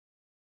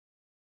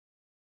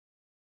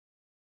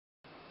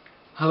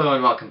Hello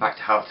and welcome back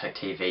to Health Tech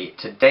TV.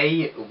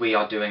 Today we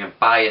are doing a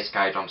buyer's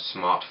guide on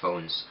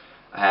smartphones.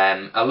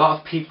 A lot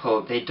of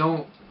people, they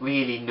don't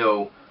really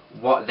know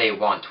what they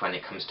want when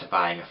it comes to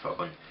buying a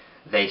phone.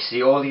 They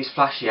see all these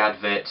flashy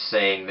adverts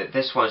saying that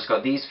this one's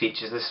got these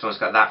features, this one's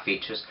got that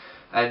features,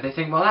 and they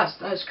think, well,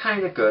 that's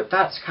kind of good,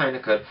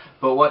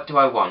 but what do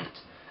I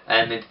want?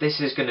 And this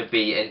is going to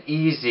be an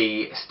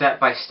easy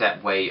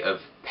step-by-step way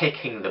of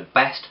picking the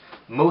best,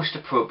 most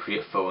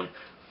appropriate phone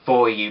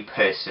for you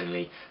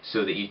personally,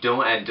 so that you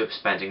don't end up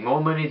spending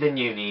more money than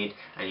you need,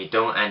 and you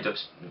don't end up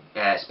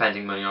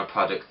spending money on a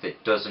product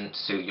that doesn't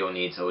suit your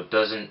needs or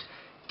doesn't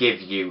give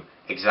you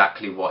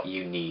exactly what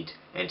you need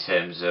in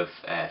terms of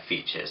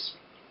features.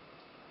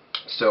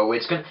 So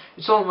it's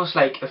almost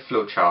like a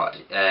flowchart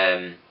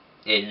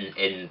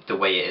in the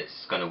way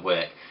it's going to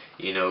work.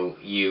 You know,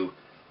 you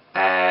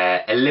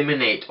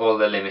eliminate all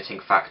the limiting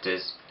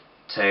factors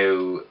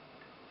to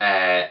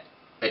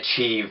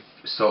achieve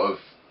sort of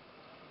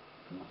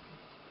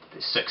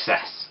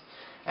success.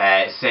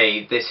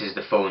 Say this is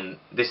the phone,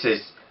 this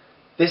is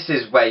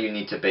where you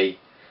need to be,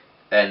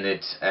 and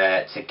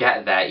that to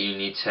get there you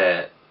need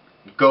to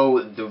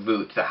go the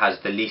route that has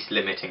the least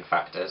limiting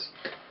factors.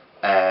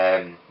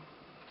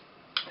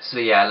 So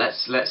yeah,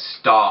 let's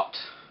start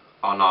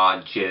on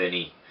our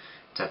journey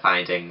to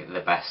finding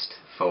the best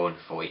phone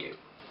for you.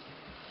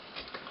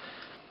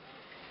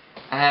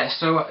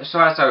 So as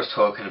I was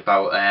talking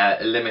about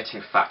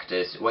limiting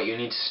factors, what you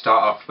need to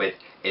start off with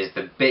is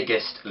the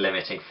biggest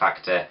limiting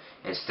factor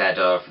instead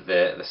of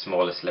the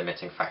smallest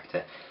limiting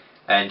factor.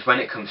 And when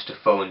it comes to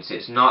phones,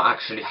 it's not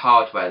actually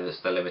hardware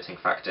that's the limiting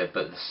factor,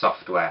 but the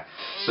software.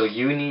 So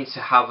you need to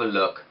have a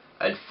look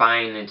and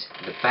find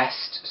the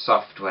best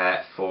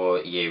software for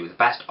you, the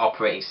best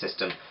operating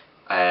system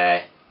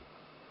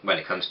when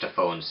it comes to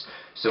phones.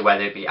 So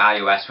whether it be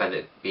iOS, whether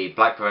it be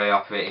BlackBerry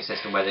operating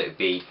system, whether it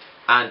be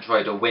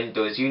Android or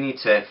Windows, you need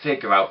to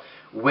figure out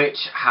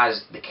which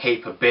has the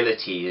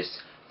capabilities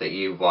that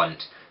you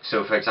want.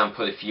 So for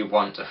example, if you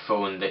want a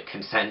phone that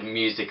can send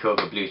music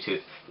over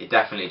Bluetooth, you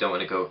definitely don't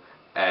want to go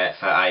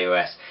for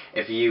iOS.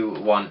 If you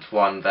want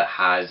one that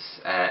has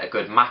a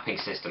good mapping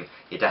system,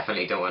 you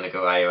definitely don't want to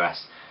go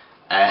iOS.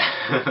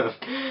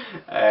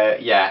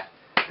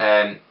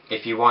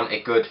 If you want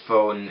a good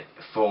phone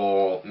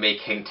for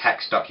making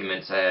text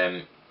documents,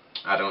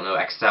 I don't know,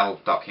 Excel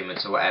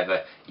documents or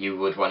whatever, you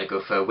would want to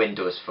go for a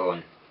Windows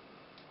phone.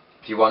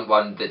 If you want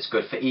one that's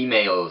good for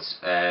emails,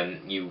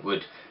 you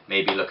would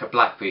maybe look at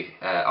BlackBerry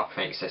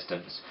operating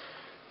systems.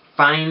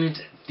 Find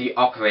the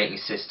operating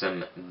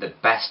system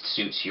that best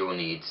suits your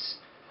needs,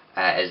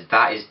 as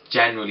that is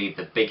generally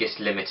the biggest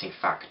limiting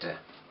factor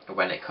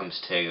when it comes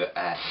to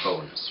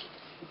phones.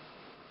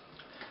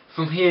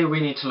 From here we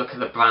need to look at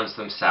the brands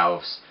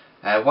themselves.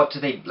 What do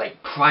they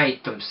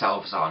pride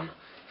themselves on?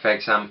 For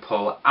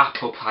example,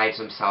 Apple prides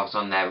themselves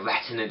on their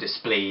Retina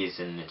displays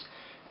and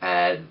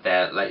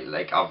their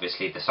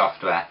obviously the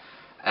software.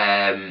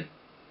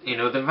 You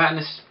know, the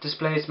Retina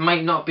displays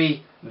might not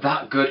be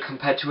that good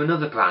compared to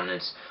another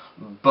brand,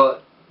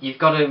 but you've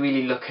got to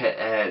really look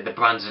at the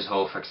brands as a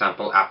whole. For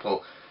example,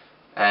 Apple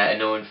are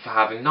known for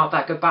having not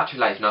that good battery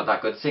life, not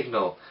that good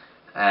signal,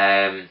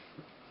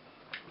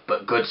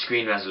 but good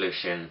screen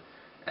resolution.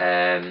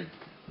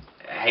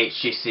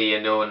 HTC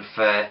are known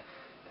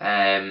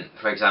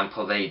for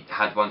example, they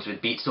had ones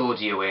with Beats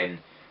Audio in.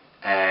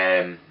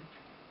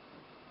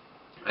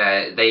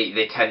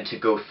 They tend to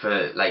go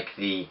for like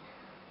the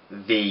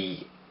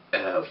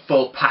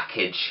full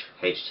package.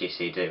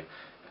 HTC do.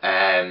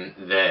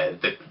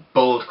 The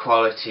bold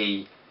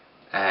quality,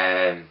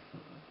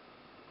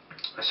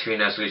 screen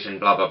resolution,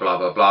 blah blah blah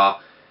blah blah.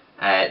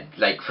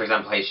 Like for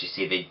example,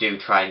 HTC, they do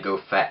try and go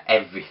for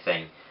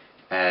everything.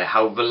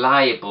 How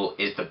reliable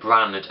is the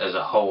brand as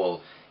a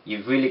whole?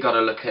 You've really got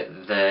to look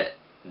at the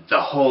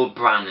whole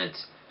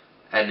brand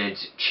and then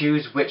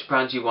choose which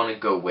brand you want to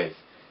go with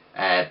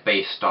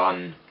based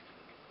on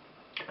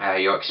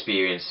your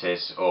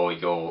experiences or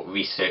your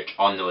research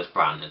on those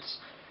brands.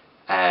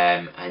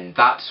 And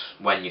that's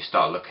when you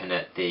start looking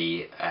at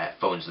the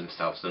phones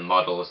themselves, the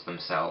models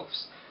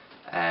themselves,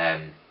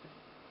 and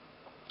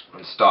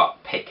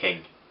start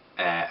picking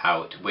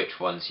out which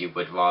ones you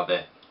would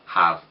rather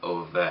have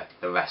over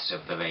the rest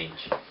of the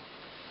range.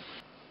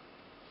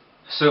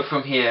 So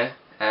from here,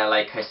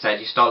 like I said,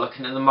 you start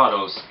looking at the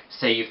models.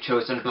 Say you've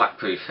chosen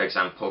BlackBerry, for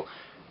example.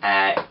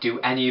 Do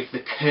any of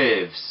the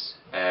curves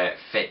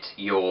fit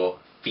your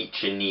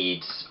feature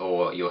needs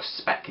or your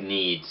spec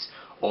needs,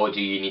 or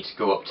do you need to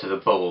go up to the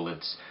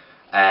bolds?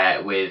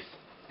 If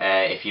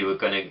you're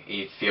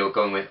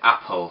going with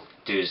Apple,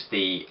 does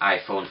the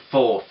iPhone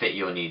 4 fit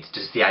your needs?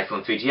 Does the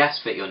iPhone 3GS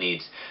fit your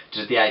needs?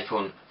 Does the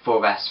iPhone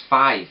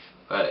 4S/5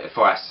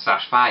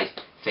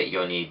 fit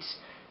your needs?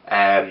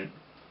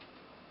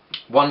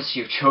 Once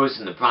you've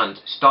chosen the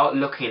brand, start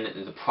looking at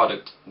the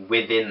product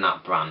within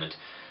that brand.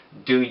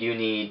 Do you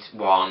need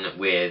one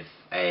with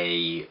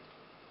a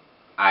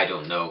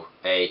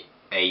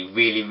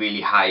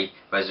really high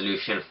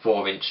resolution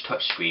 4-inch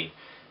touchscreen?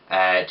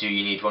 Do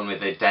you need one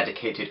with a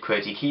dedicated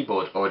QWERTY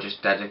keyboard or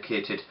just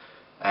dedicated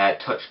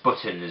touch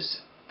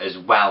buttons as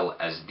well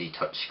as the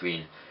touch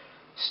screen.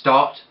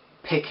 Start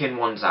picking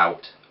ones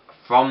out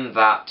from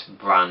that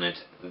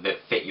brand that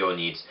fit your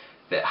needs,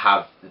 that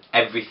have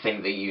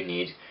everything that you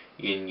need.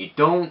 You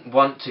don't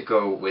want to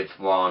go with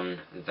one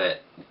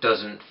that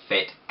doesn't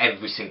fit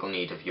every single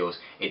need of yours.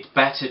 It's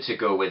better to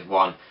go with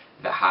one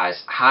that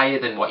has higher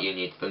than what you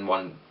need than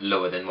one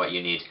lower than what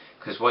you need,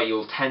 because what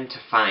you'll tend to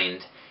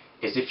find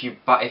is if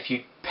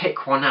you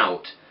pick one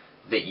out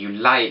that you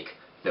like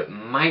that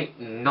might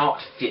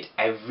not fit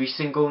every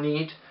single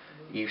need,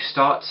 you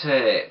start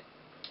to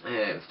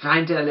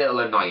find it a little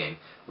annoying.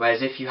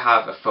 Whereas if you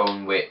have a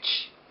phone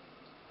which,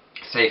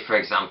 say for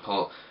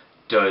example,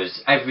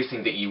 does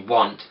everything that you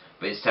want,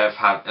 but instead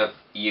of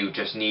you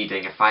just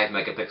needing a 5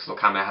 megapixel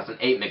camera, has an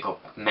 8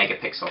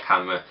 megapixel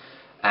camera,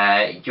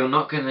 you're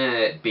not going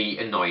to be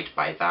annoyed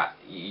by that.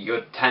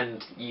 You'll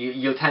tend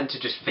to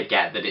just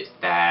forget that it's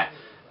there,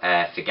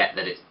 forget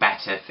that it's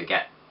better,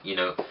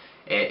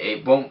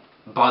 it won't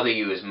bother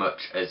you as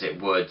much as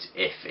it would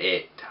if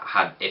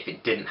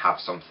it didn't have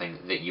something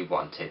that you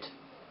wanted.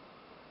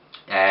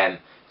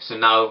 So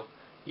now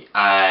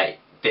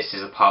this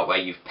is a part where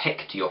you've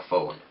picked your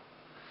phone.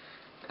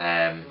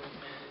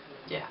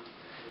 Yeah.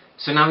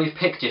 So now you've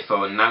picked your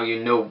phone, now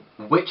you know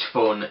which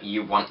phone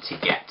you want to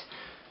get.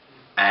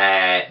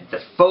 The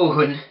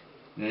phone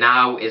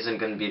now isn't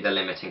going to be the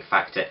limiting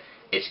factor,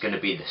 it's going to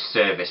be the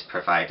service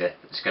provider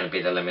that's going to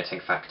be the limiting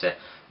factor.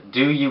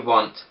 Do you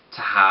want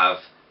to have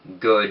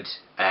good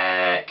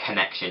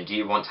connection? Do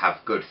you want to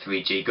have good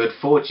 3G, good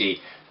 4G?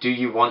 Do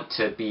you want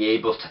to be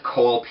able to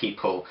call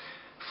people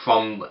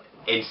from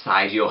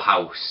inside your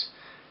house?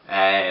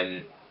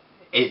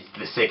 Is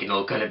the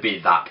signal going to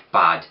be that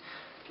bad?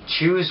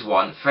 Choose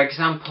one. For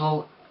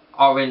example,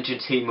 Orange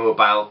and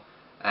T-Mobile,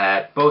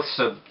 both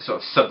sort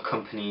of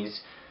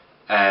sub-companies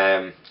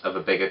of a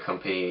bigger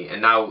company,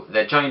 and now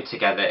they're joined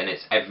together and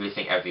it's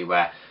everything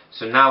everywhere.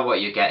 So now what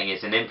you're getting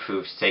is an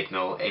improved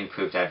signal,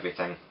 improved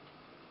everything.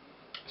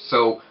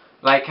 So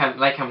like I'm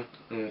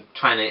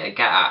trying to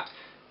get at,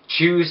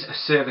 choose a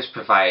service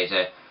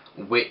provider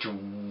which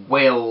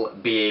will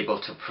be able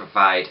to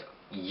provide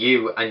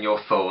you and your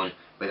phone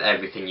with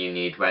everything you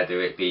need,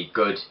 whether it be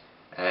good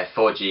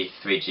 4G,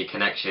 3G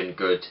connection,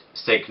 good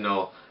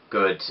signal,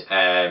 good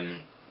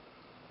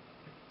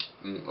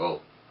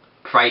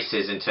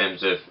prices in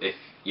terms of if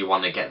you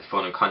want to get the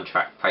phone on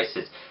contract,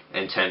 prices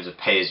in terms of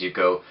pay as you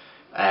go.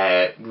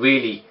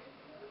 Really,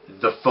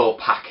 the full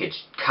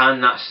package.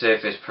 Can that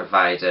service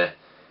provider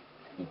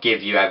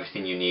give you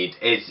everything you need?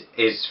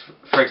 Is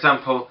for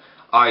example,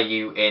 are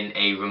you in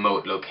a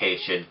remote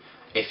location?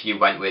 If you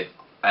went with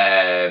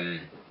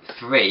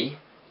 3,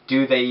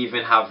 do they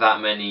even have that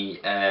many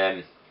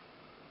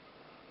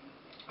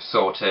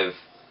sort of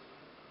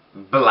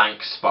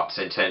blank spots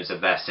in terms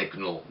of their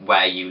signal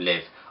where you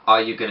live?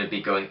 Are you going to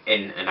be going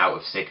in and out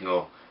of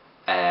signal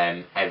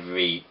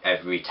every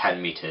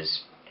 10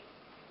 meters?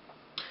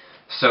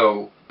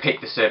 So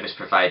pick the service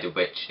provider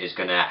which is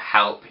going to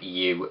help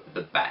you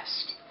the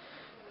best.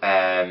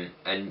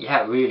 And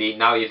yeah, really,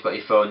 now you've got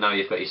your phone, now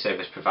you've got your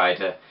service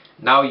provider,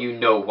 now you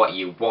know what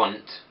you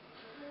want.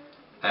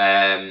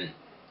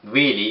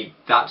 Really,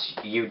 that's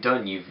you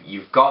done.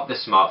 You've got the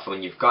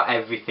smartphone, you've got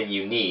everything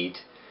you need,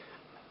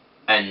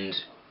 and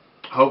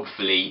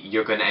hopefully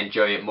you're going to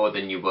enjoy it more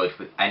than you would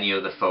with any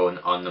other phone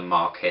on the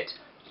market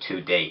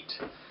to date.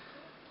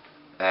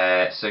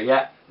 So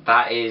yeah,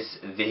 that is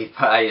the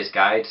buyer's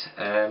guide.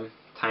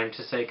 Time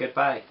to say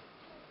goodbye.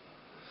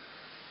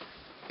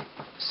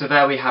 So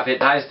there we have it.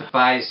 That is the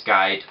buyer's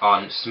guide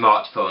on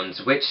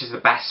smartphones. Which is the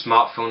best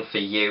smartphone for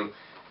you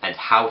and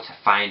how to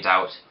find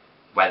out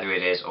whether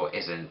it is or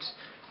isn't.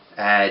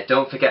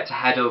 Don't forget to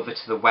head over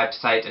to the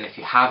website, and if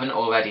you haven't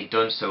already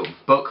done so,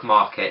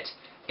 bookmark it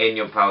in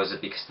your browser,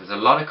 because there's a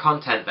lot of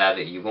content there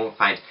that you won't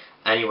find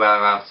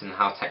anywhere else in the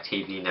HalTech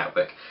TV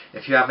network.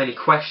 If you have any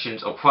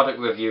questions or product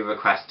review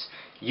requests,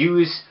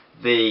 use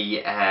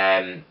the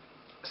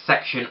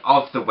section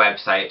of the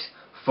website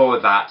for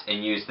that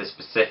and use the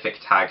specific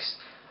tags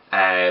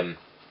to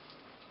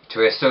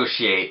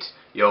associate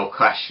your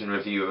question,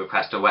 review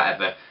request or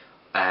whatever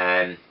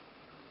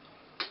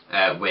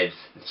with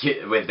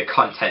the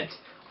content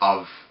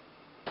of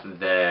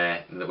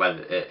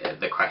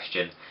the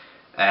question.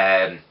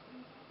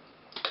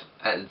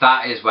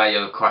 That is where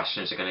your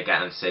questions are going to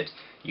get answered.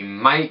 You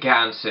might get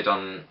answered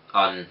on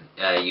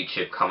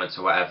YouTube comments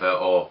or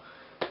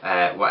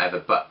whatever,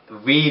 but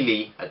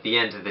really at the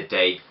end of the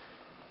day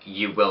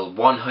you will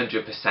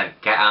 100%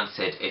 get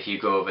answered if you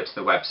go over to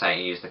the website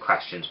and use the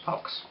questions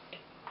box.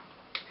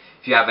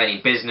 If you have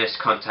any business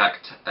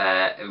contact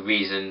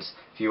reasons,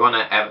 if you want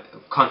to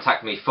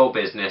contact me for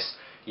business,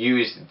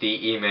 use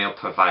the email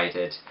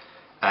provided.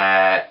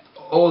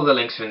 All the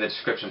links are in the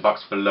description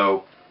box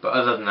below. But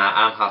other than that,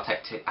 I'm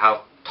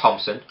Hal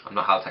Thompson. I'm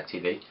not HalTech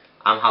TV.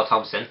 I'm Hal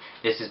Thompson.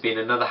 This has been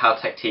another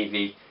HalTech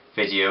TV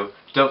video.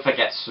 Don't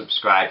forget to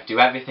subscribe. Do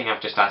everything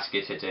I've just asked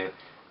you to do.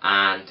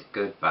 And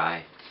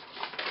goodbye.